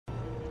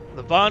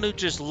The Banu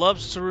just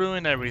loves to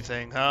ruin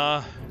everything,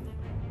 huh?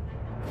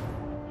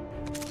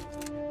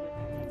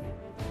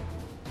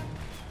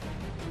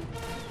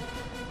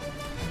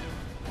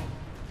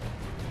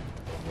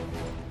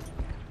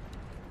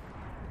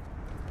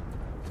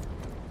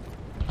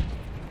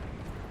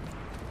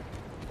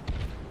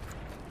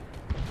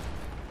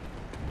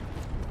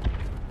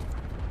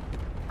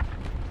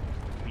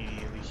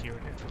 Immediately hear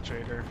an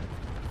infiltrator.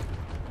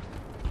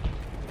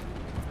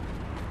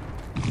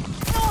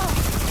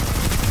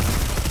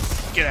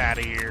 Get out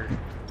of here.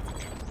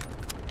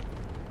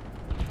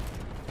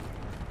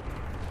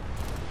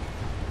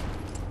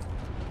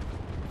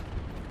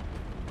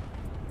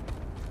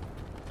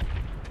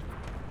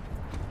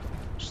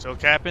 Still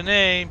capping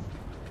A.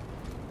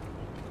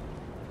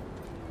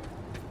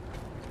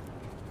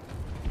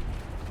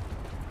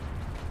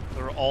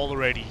 They're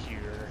already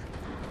here.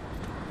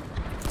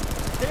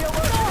 Stay alert.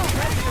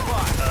 Ready to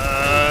buy.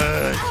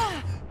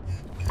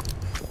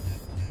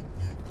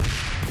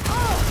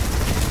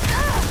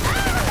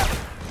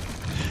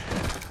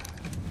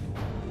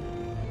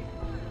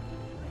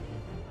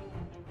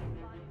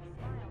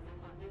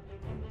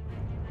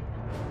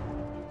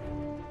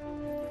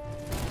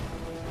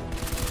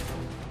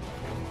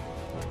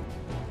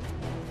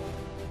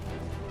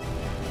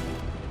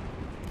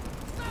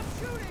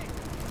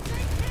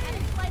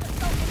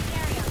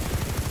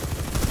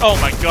 Oh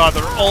my god,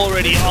 they're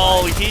already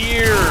all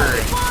here!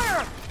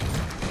 Fire!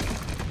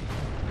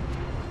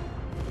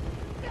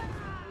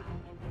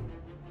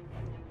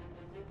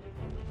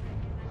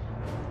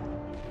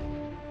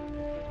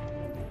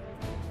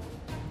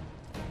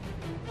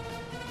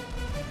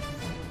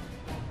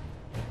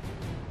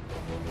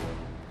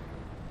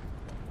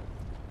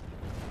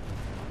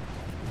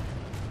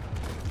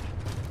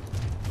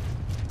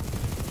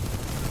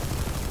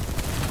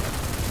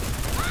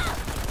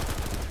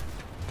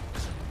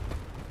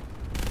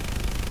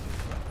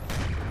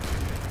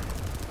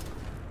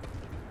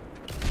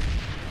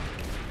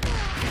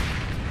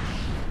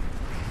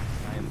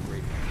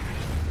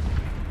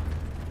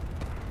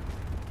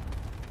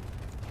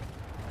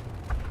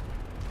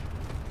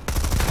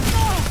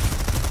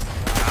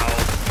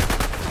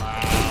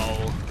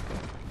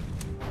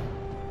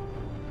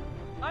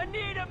 I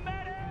need a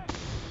medic!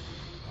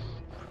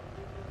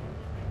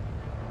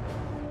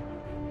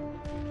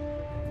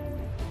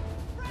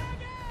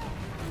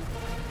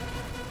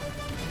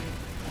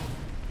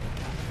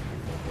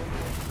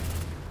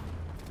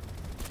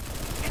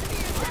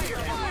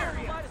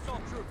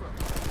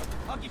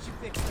 I'll get you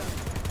fixed up.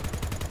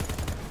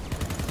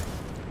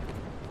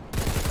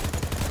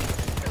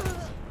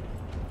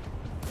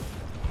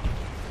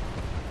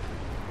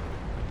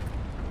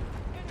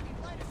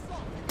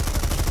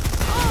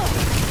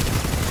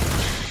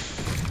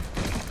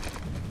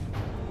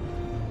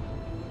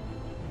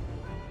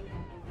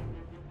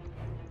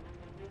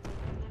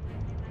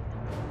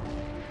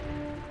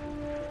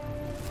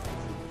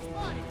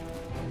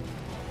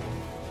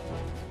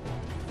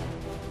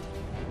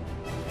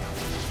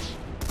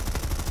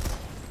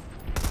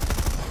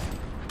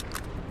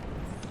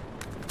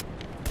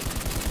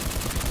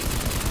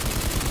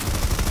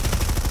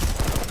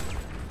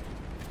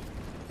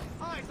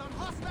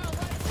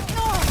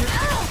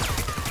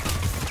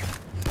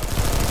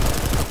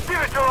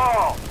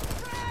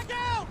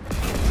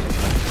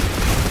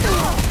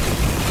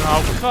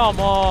 Oh, come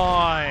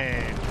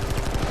on!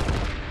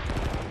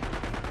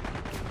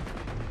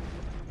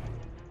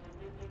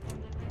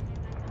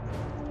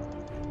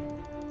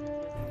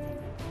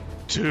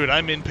 Dude,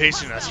 I'm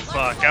impatient as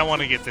fuck. I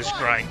want to get this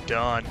grind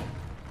done.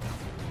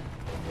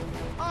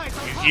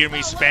 You hear me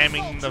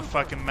spamming the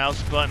fucking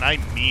mouse button? I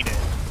mean it.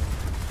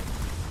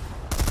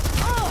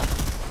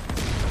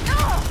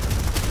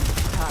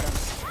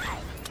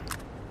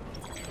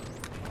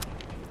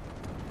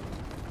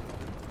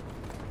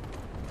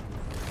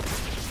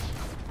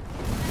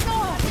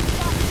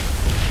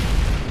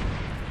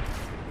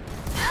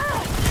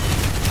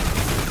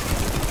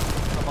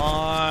 Come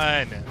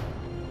on!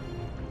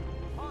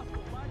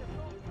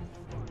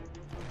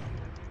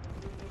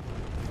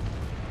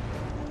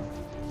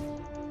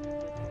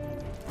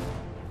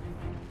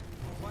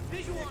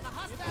 Visual on a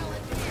hostile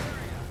engineer.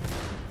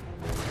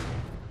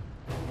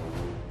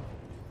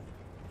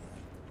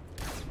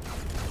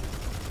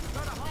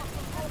 Got a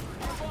hostile broker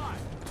nearby.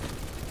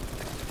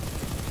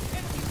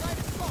 Enemy light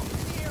assault in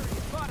the area.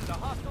 Spotted a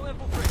hostile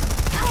infiltrator.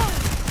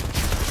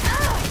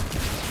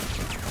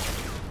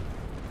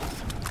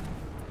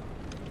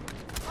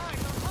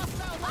 Eyes on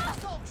hostile light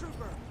assault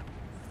trooper.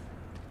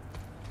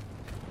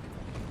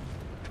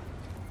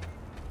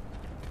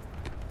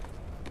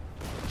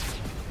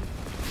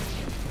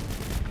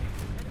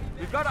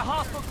 We've got a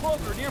hostile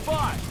cloaker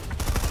nearby.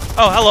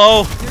 Oh,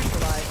 hello!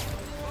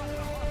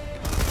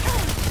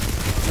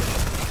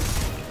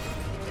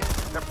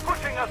 They're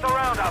pushing us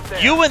around out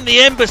there. You and the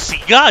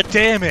embassy, god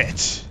damn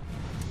it!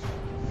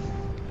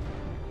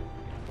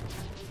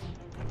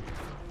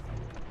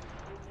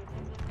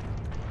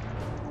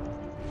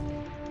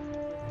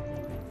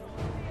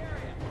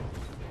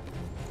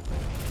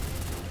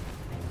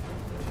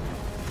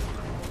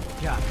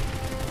 Yeah.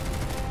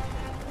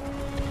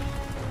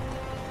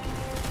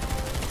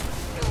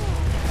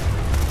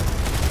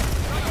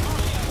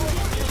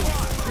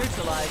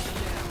 neutralized.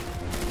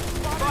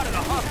 Spotted a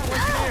hostile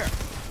engineer.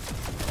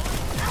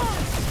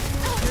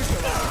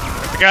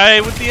 The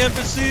guy with the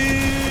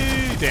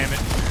embassy! Damn it.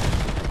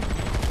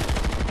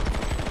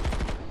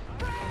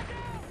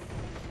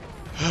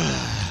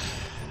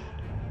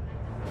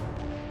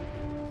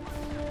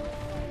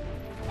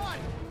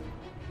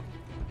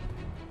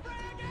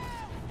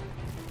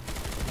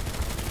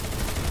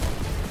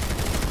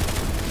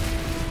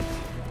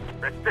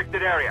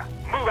 Restricted area.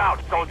 Move out,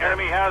 soldier.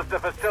 Enemy has the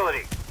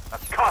facility. A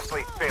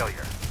costly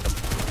failure.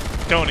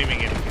 Don't even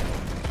get it.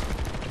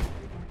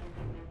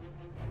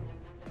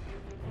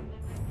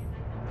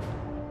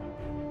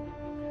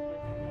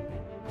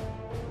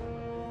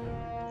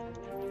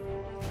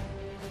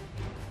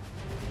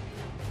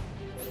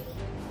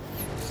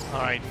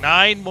 Alright,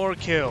 9 more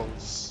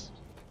kills.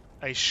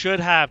 I should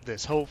have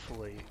this,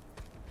 hopefully.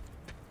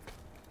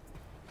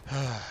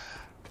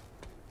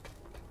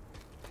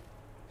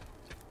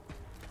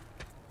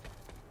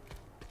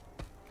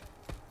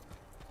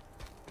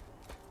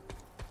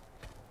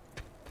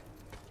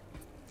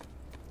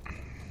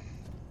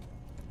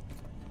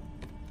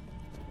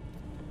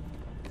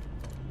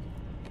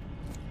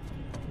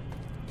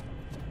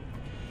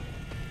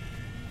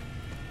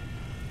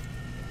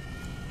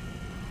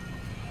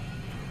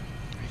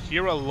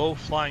 Hear a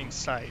low-flying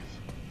scythe.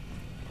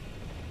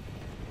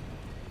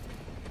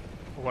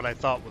 Or what I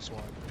thought was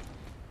one.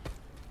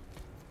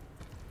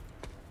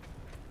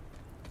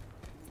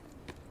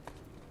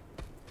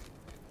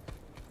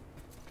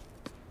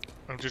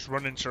 I'm just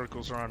running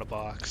circles around a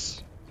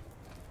box.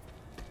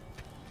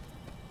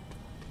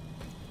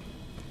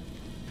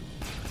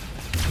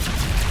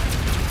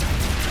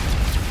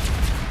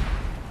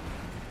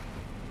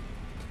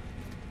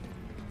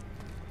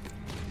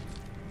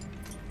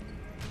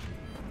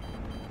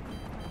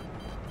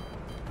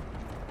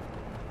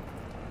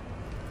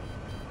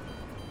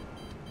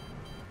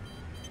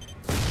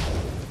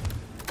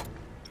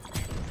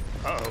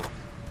 Uh-oh.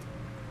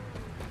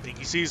 I think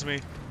he sees me.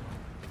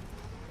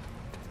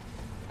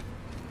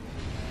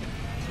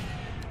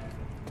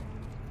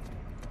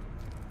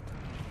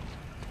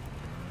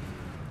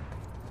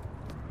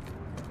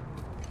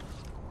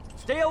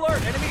 Stay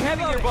alert. Enemy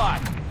heavy nearby.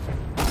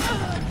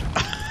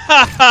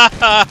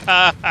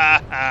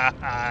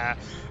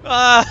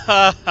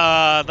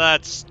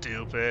 That's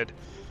stupid.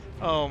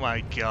 Oh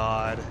my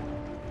god.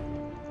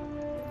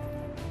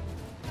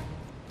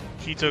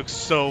 He took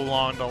so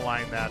long to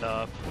line that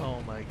up.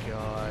 Oh my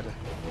god.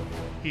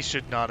 He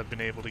should not have been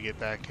able to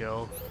get that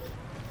kill.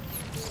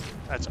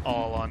 That's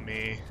all on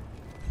me.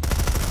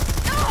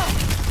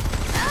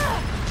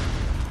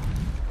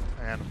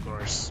 And of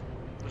course,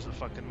 there's a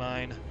fucking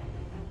mine.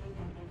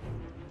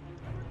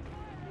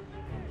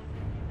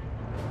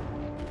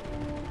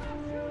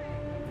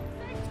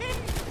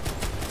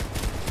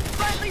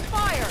 Friendly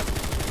fire!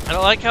 I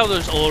don't like how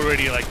there's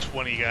already like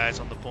 20 guys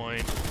on the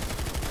point.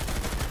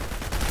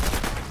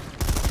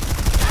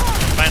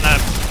 I find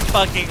that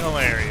fucking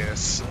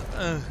hilarious.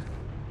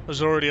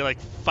 There's already like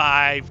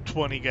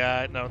 20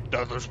 guys. No,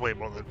 there's way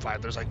more than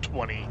 5. There's like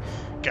 20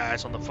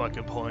 guys on the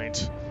fucking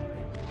point.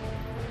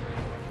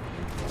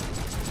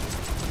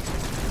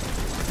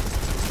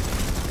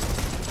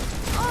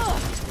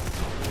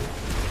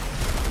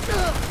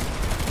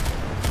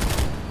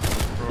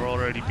 We're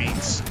already being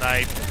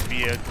sniped,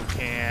 vehicle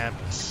camped.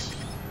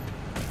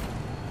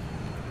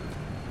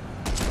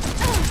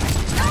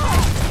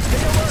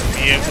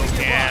 Vehicle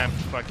camp,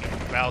 fucking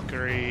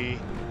Valkyrie.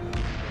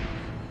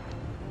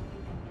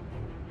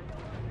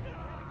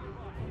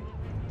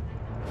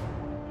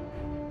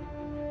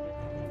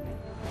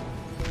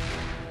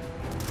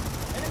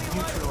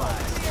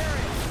 Neutralized.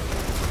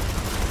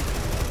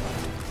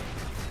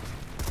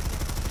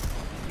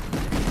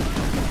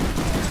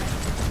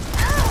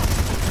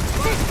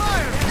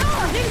 Ceasefire!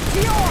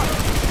 Meteor!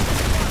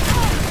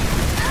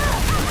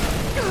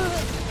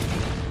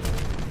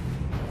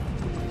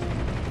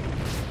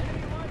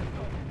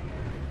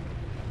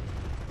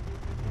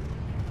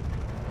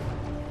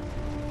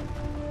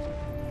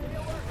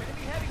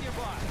 Enemy heavy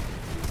nearby.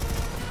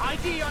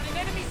 ID on an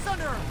enemy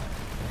sunner.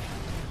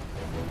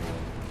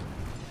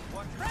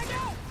 Drag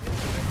out.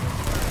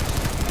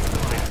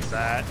 Fix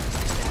that.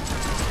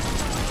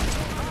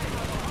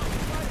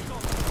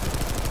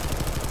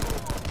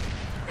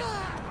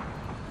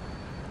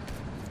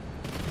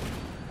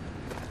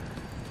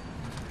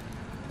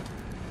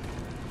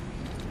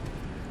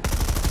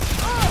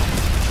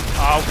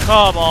 Oh,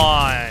 come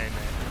on!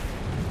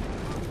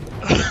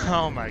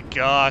 Oh my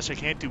gosh, I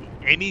can't do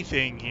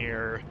anything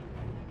here.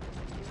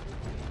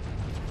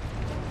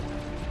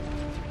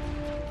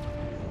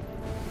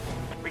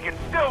 We can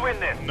still win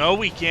this. No,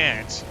 we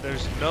can't.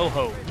 There's no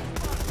hope.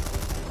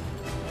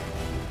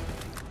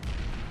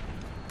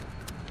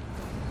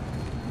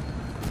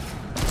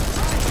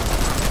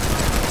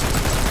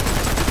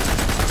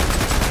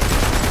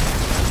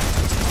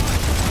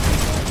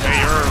 Okay,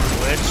 you're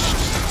glitched.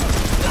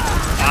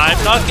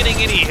 I'm not getting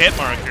any hit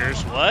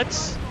markers.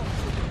 What?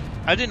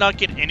 I did not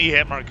get any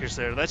hit markers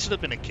there. That should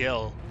have been a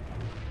kill.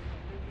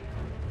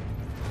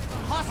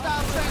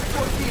 Hostile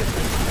transport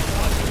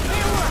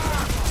vehicle!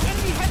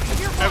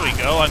 There we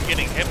go, I'm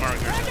getting hit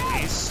markers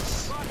at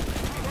least.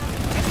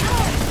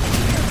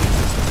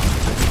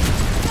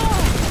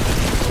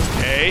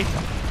 Okay.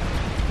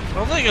 I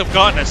don't think I've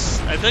gotten I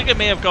think I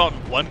may have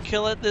gotten one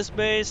kill at this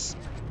base,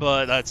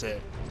 but that's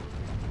it.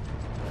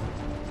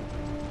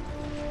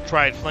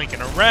 Tried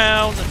flanking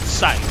around the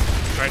site.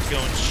 Tried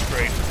going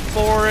straight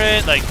for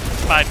it, like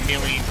 5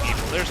 million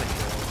people. There's a kill.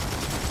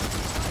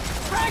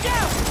 Frag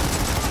out!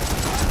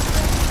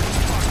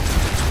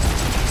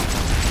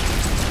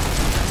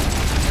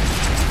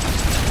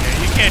 Yeah,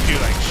 you can't do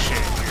like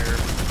shit here.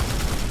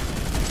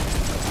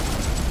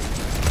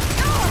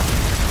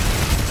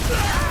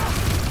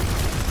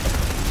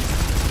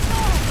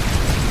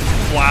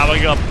 Wow, I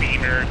got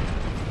beamered.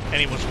 And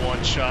he was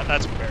one shot.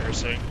 That's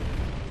embarrassing.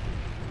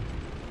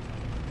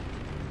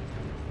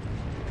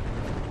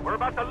 We're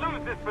about to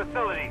lose this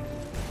facility.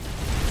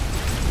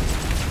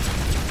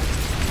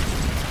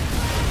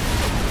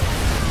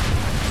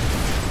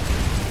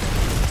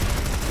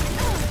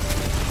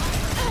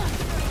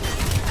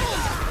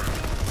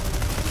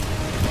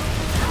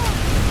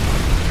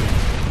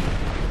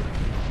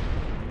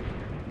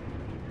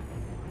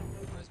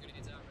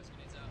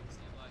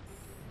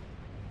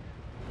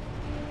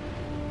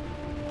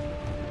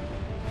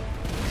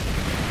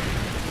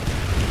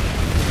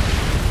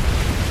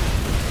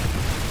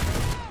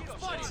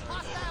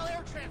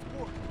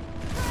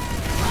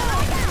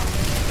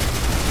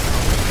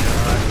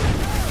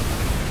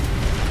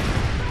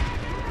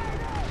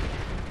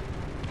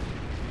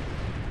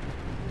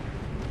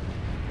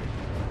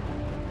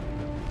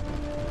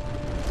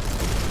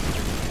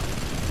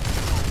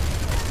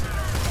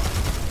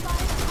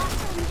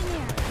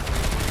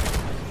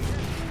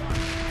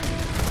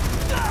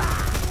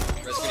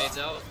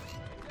 Out.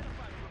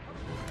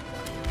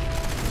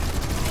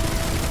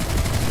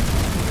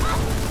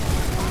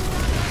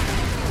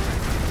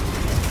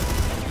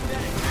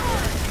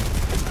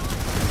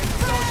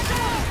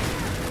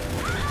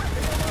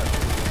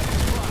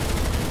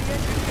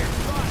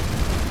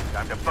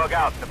 Time to bug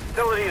out. The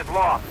facility is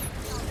lost.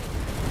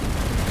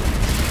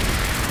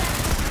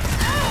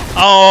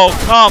 Oh,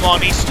 come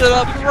on. He stood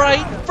up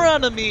right in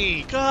front of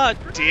me. God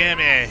damn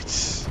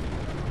it.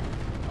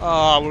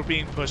 Oh, we're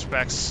being pushed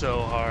back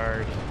so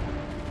hard.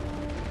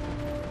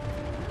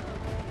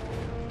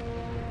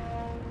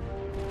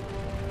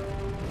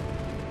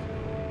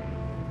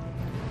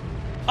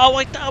 Oh,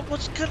 I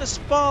was gonna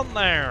spawn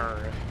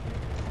there.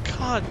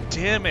 God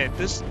damn it!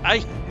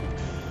 Why?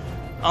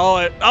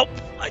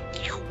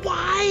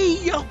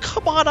 Oh,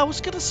 come on! I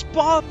was gonna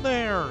spawn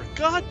there.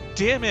 God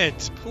damn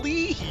it!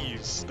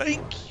 Please,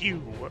 thank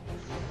you.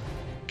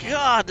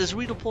 God, this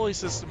redeploy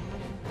system.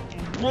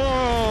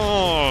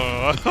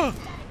 Oh,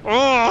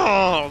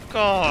 oh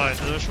God,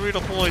 this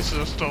redeploy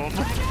system.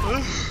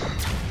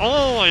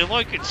 Oh, I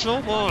like it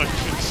so much.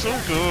 It's so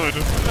good.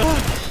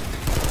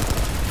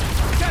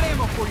 Got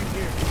ammo for you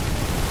here.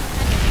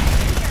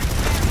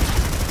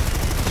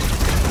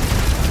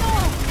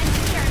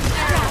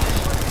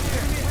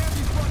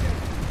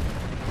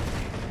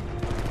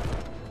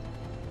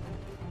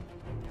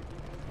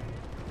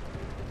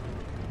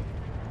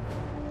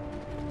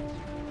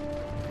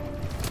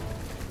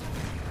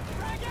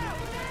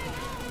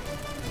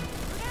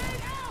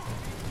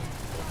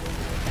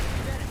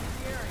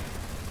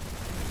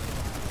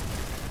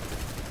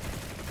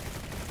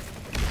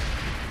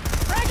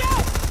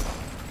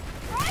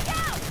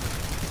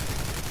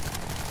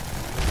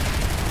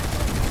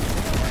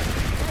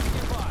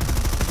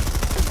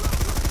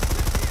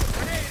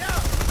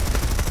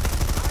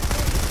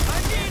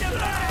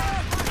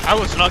 I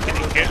was not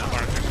getting hit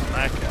markers from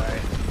that guy.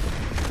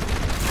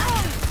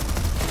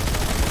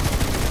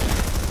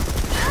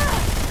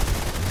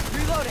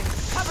 Reloading.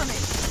 Cover me.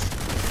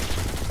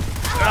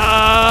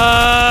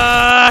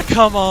 Ah,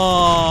 come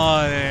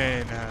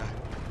on!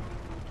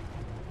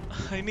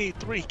 I need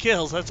 3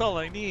 kills. That's all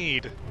I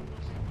need.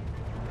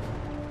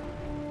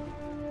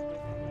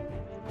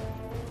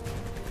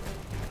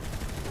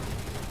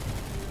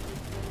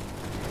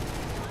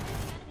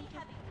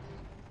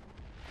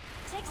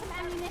 Take some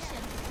ammunition.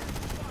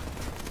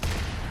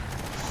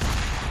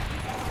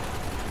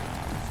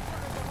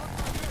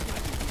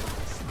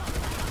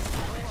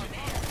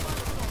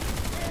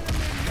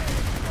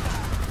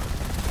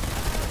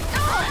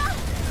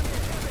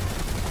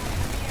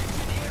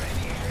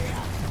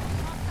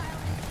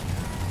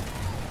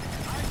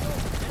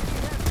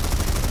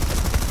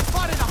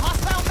 Spotted a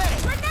hostile medic.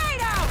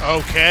 Grenade out.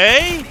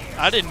 Okay,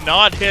 I did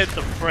not hit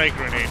the frag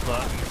grenade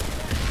button.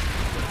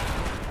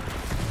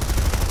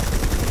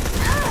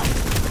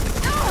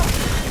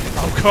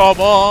 Oh,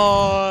 come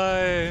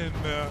on!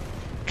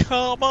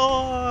 Come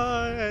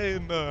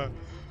on!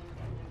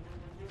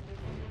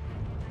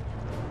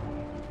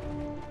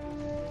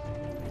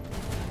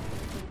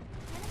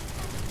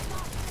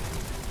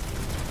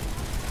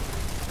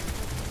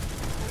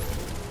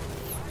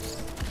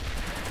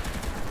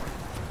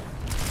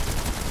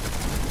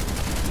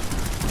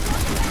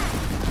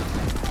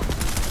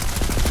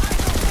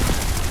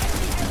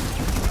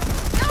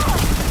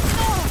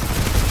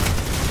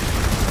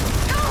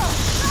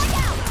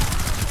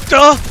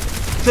 Duh!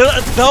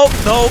 Nope, nope,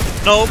 nope,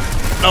 nope,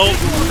 nope,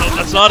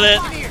 that's not it.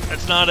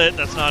 That's not it,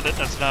 that's not it,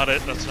 that's not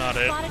it, that's not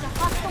it. Spotted a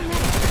hostile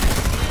medic.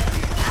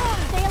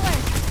 Stay alert.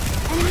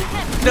 Enemy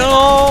hit.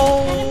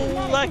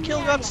 No! That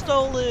kill got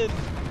stolen!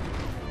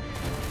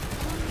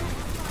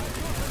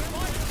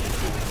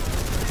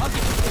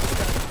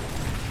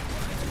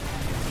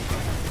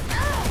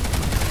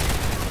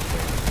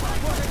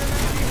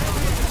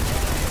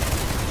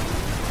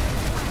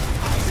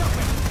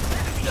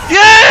 Call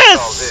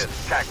Yes!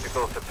 this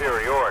tactical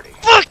superiority.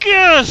 Fuck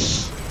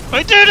yes!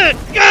 I did it!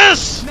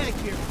 Yes! Medic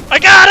here. I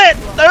got it!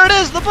 There it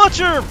is, the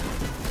butcher!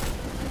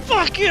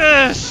 Fuck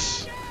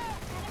yes!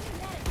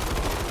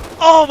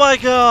 Oh my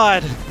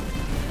god!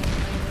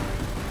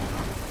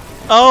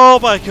 Oh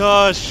my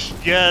gosh!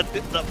 Yeah,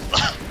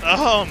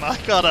 oh my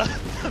god,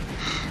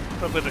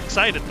 I'm a bit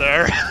excited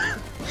there.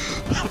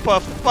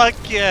 But fuck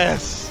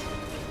yes!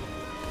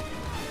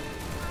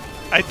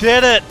 I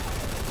did it!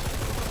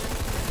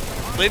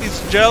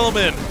 Ladies and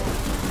gentlemen!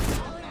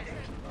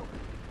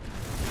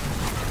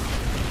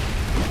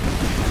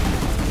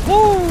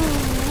 Woo!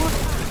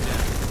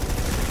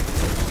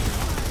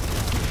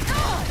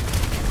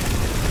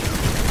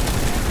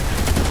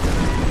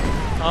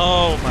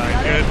 Oh my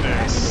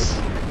goodness.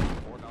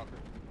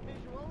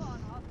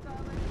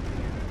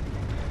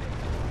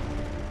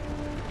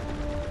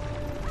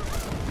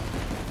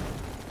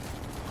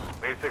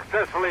 We've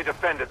successfully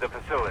defended the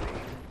facility.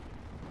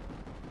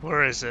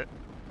 Where is it?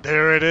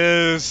 There it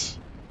is!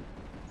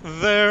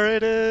 There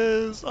it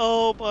is!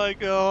 Oh my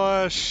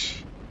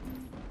gosh!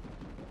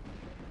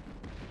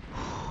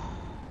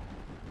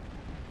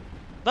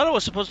 Thought I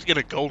was supposed to get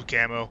a gold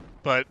camo,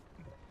 but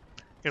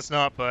guess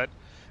not. But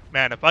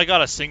man, if I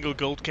got a single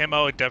gold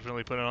camo, I'd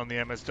definitely put it on the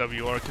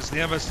MSWR, because the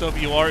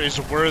MSWR is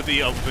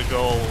worthy of the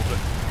gold.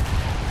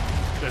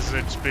 Because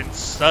it's been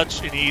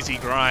such an easy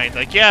grind.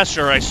 Like, yeah,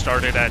 sure, I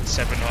started at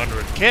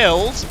 700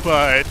 kills,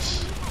 but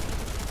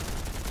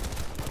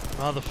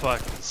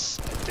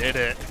motherfuckers, I did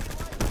it.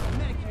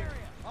 Medic here.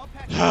 I'll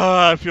patch you.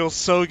 Ah, it feels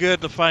so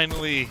good to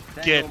finally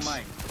get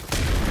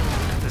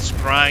this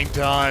grind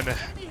done.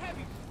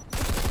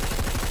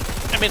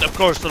 I mean, of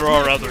course, there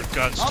are other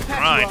guns to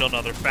grind on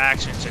other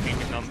factions, and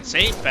even on the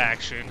same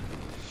faction.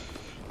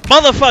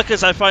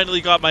 Motherfuckers, I finally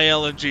got my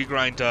LMG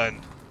grind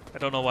done. I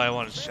don't know why I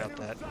wanted to shout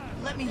that.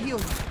 Let me heal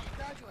you.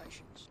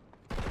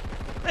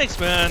 Thanks,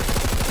 man.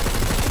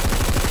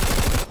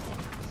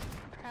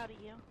 Proud of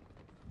you.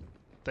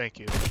 Thank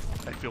you.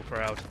 I feel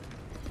proud.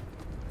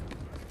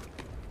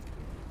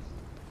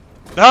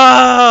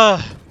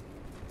 Ah!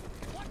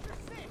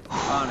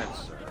 On it,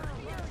 sir.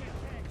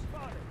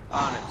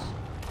 On it.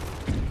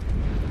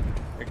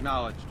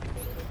 Acknowledged.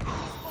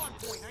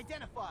 Point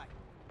identified.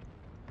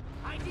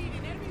 I need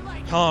an enemy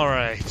light.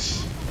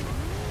 Alright.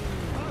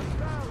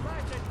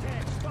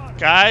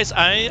 Guys,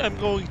 I am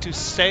going to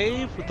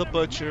save the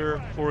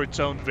butcher for its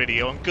own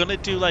video. I'm gonna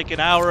do like an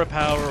hour of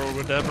power or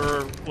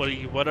whatever,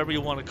 whatever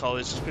you want to call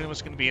it. It's pretty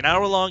much gonna be an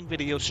hour-long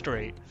video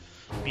straight.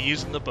 Be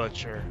using the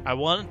butcher. I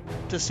want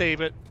to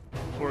save it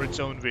for its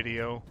own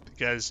video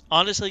because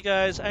honestly,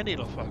 guys, I need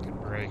a fucking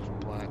break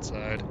from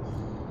Planetside.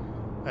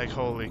 Like,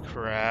 holy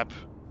crap.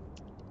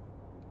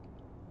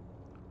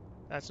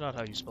 That's not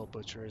how you spell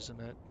butcher, isn't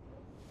it?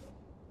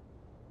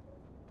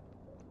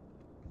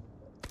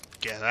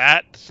 Get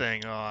that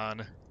thing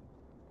on.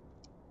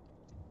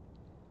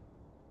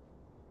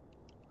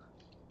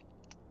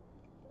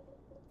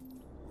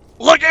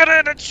 Look at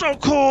it! It's so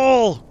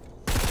cool!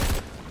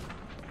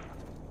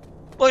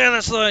 Look at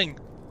this thing!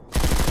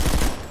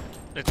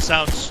 It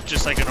sounds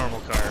just like a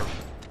normal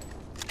carve.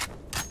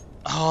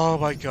 Oh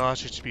my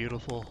gosh, it's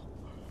beautiful.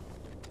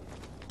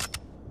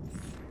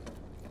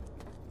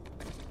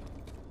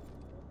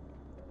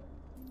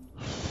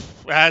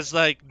 It has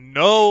like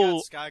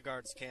no...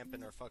 Skyguards camping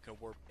their fucking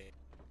warp gate.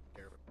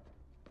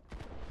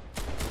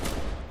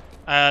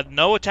 I had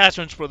no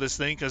attachments for this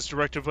thing because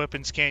directive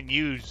weapons can't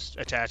use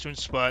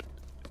attachments, but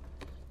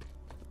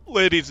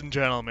ladies and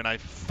gentlemen, I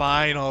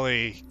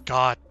finally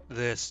got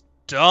this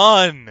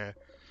done.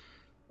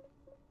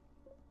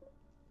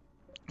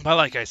 But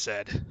like I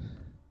said,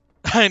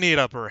 I need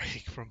a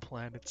break from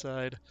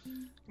Planetside.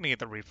 I'm gonna get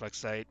the reflex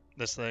sight,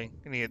 this thing.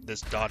 I'm gonna get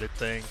this dotted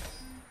thing.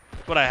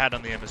 What I had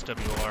on the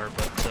MSWR,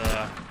 but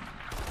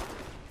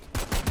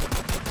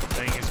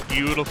thing is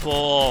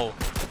beautiful.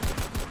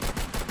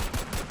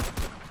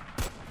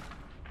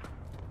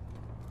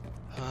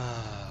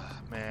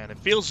 Man, it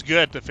feels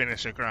good to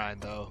finish a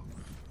grind, though.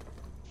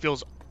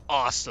 Feels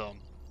awesome.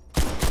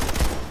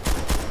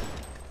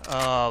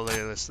 Oh, look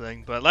at this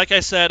thing. But like I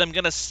said, I'm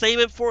gonna save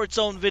it for its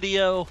own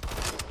video.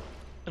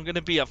 I'm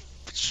gonna be a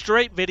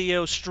straight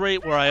video,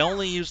 straight where I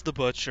only use the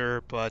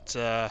butcher. But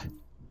ladies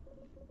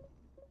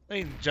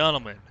and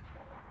gentlemen,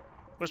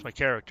 where's my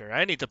character?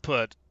 I need to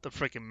put the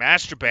freaking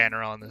master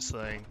banner on this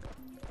thing.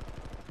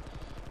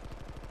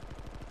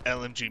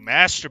 LMG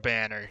master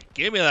banner.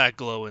 Give me that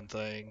glowing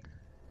thing.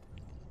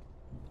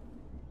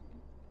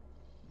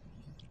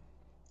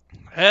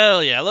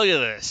 Hell yeah, look at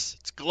this.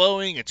 It's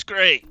glowing, it's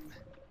great.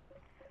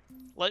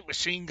 Light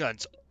machine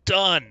guns,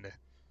 done.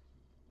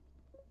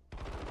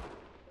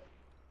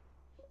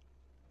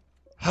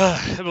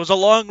 It was a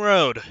long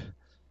road.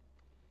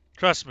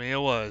 Trust me, it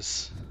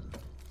was.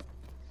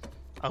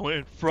 I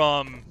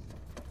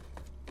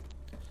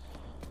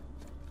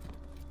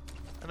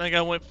think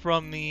I went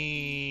from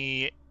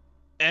the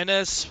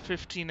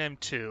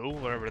NS-15M2,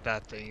 whatever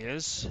that thing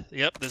is.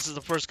 Yep, this is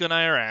the first gun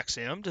I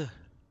axiomed.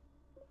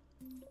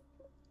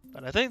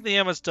 But I think the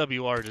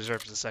MSWR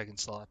deserves the second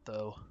slot,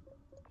 though.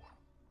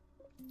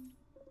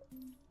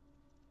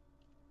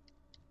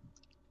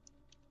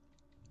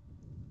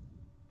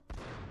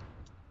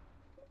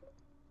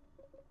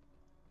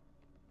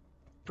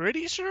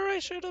 Pretty sure I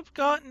should have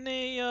gotten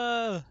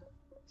a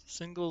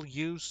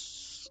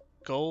single-use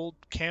gold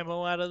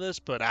camo out of this,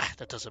 but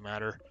that doesn't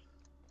matter.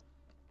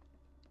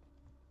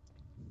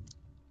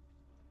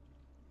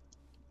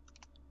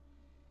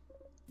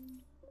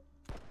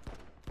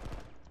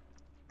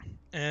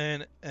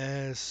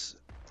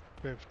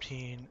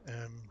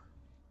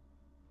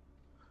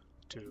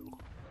 NS-15M2.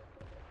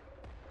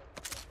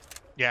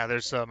 Yeah,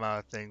 there's some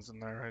things in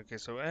there. Okay,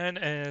 so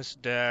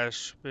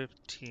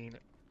NS-15M2.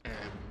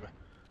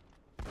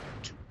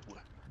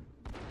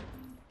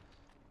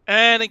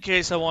 And in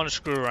case I want to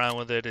screw around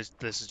with it,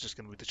 this is just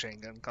going to be the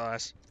chain gun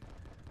class.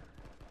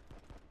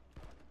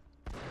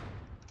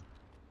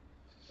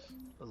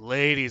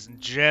 Ladies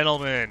and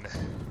gentlemen,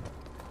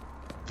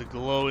 the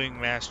glowing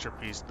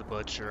masterpiece of the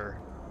Butcher.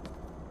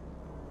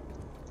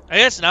 I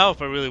guess now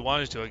if I really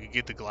wanted to, I could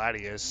get the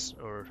Gladius.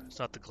 Or, it's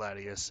not the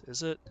Gladius,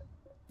 is it?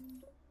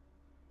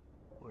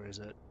 Where is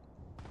it?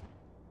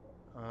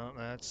 Oh,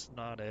 that's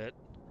not it.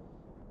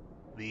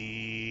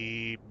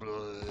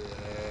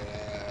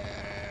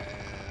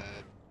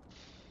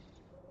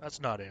 That's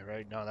not it,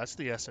 right? No, that's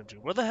the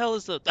SMG. Where the hell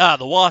is the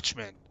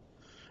Watchman?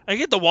 I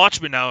get the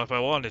Watchman now if I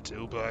wanted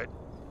to, but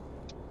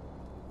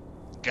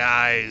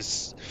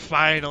guys,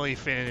 finally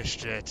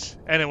finished it.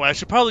 Anyway, I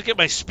should probably get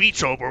my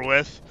speech over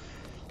with.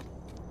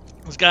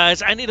 Because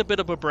guys, I need a bit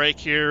of a break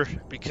here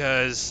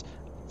because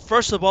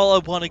first of all, I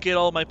want to get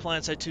all my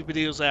Planetside 2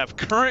 videos I have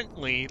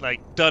currently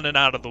done and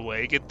out of the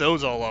way, get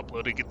those all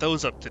uploaded, get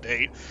those up to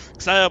date.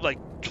 Because I have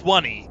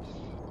 20,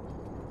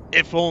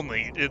 if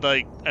only,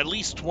 at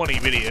least 20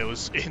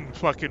 videos in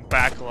fucking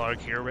backlog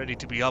here, ready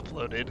to be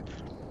uploaded.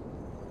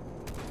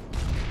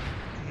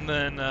 And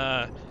then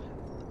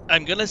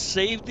I'm gonna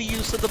save the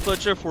use of the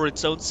Butcher for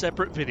its own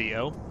separate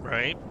video,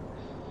 right?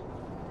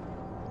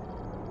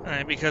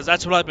 Because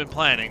that's what I've been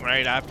planning,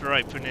 right? After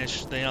I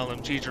finish the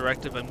LMG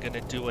directive, I'm gonna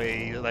do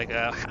a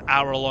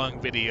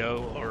hour-long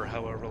video, or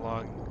however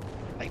long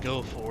I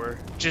go for,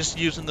 just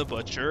using the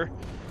Butcher.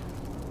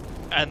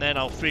 And then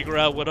I'll figure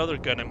out what other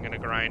gun I'm gonna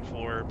grind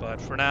for.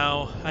 But for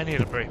now, I need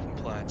a break from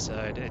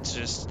Planetside. It's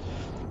just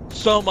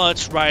so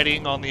much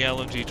writing on the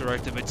LMG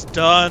directive. It's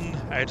done.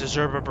 I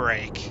deserve a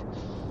break.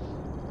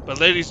 But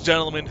ladies and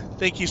gentlemen,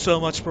 thank you so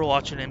much for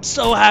watching. I'm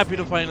so happy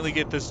to finally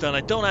get this done.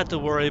 I don't have to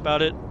worry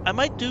about it. I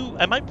might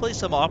play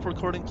some off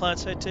recording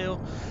Planetside 2,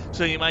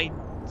 so you might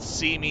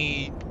see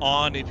me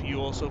on if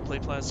you also play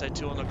Planetside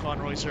 2 on the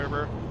Conroy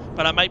server.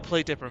 But I might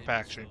play different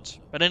factions.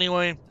 But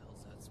anyway,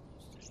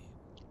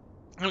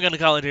 I'm gonna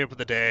call it here for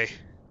the day.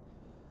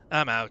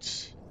 I'm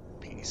out.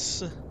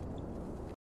 Peace.